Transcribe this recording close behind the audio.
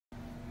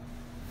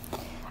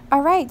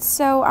Alright,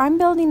 so I'm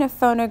building a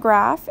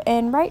phonograph,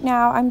 and right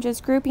now I'm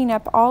just grouping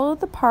up all of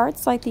the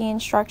parts like the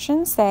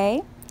instructions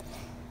say.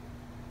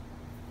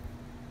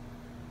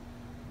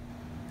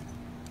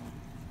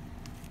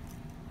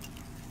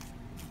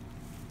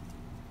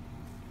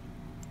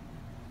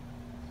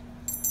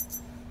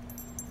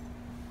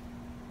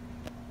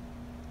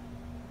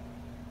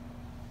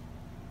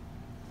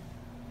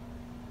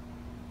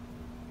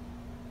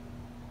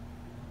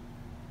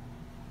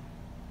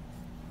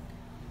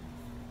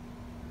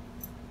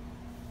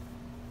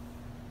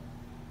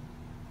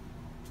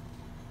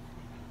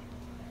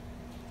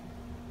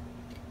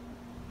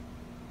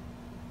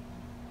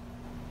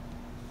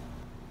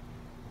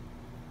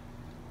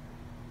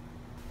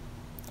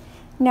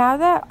 Now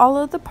that all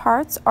of the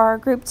parts are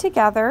grouped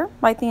together,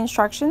 like the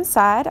instructions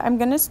said, I'm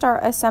going to start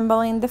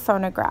assembling the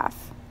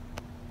phonograph.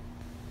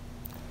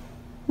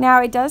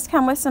 Now it does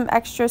come with some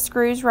extra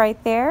screws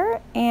right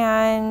there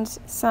and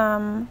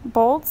some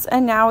bolts,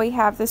 and now we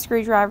have the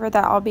screwdriver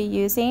that I'll be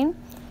using.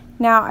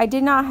 Now I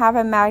did not have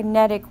a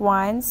magnetic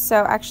one,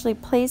 so actually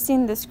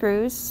placing the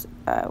screws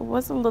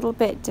was a little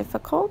bit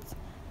difficult.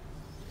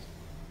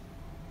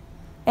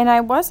 And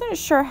I wasn't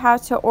sure how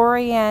to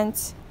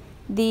orient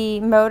the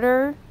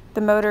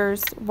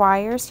motor's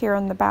wires here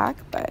on the back,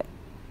 but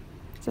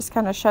just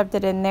kind of shoved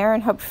it in there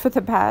and hoped for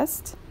the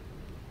best.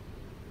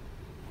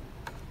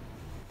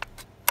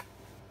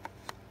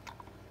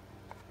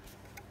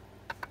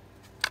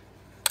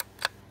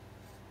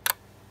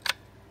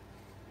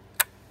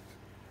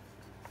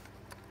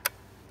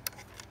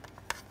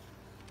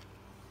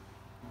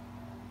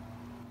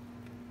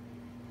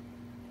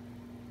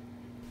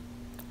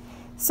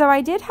 So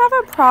I did have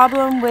a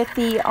problem with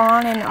the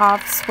on and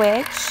off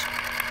switch.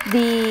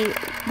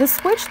 The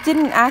switch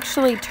didn't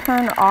actually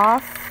turn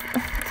off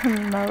the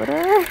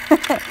motor.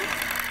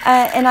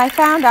 And I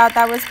found out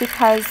that was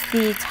because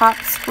the top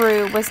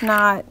screw was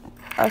not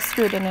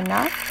screwed in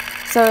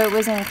enough. So it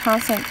was in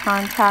constant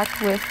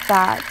contact with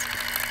that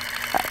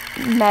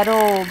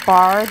metal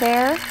bar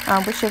there,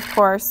 which of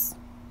course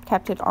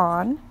kept it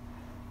on.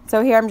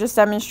 So here I'm just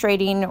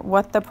demonstrating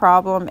what the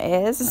problem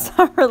is. It's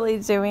not really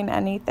doing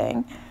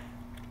anything.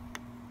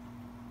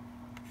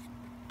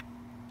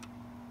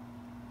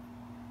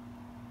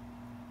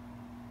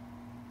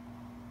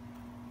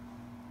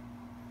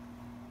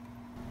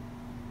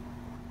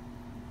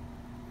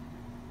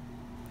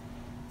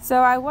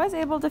 So I was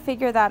able to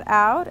figure that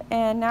out,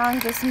 and now I'm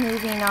just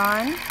moving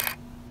on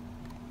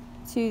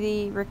to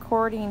the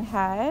recording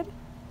head.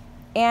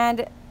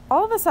 And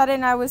all of a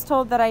sudden I was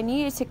told that I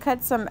needed to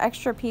cut some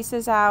extra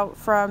pieces out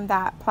from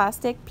that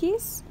plastic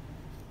piece,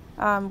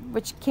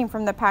 which came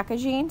from the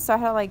packaging. So I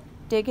had to like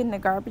dig in the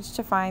garbage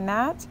to find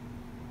that.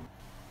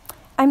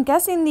 I'm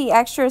guessing the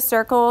extra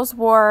circles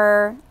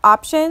were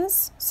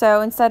options. So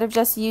instead of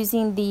just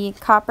using the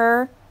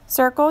copper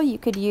circle, you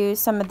could use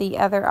some of the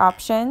other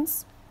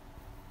options.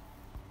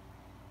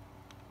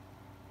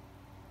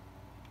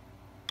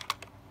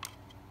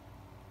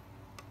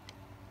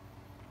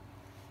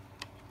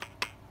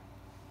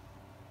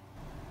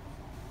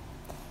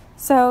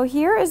 So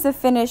here is the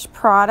finished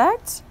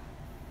product,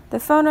 the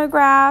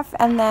phonograph,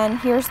 and then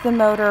here's the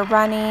motor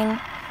running.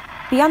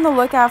 Be on the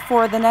lookout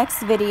for the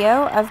next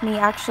video of me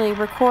actually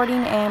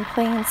recording and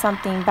playing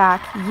something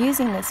back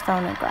using this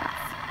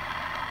phonograph.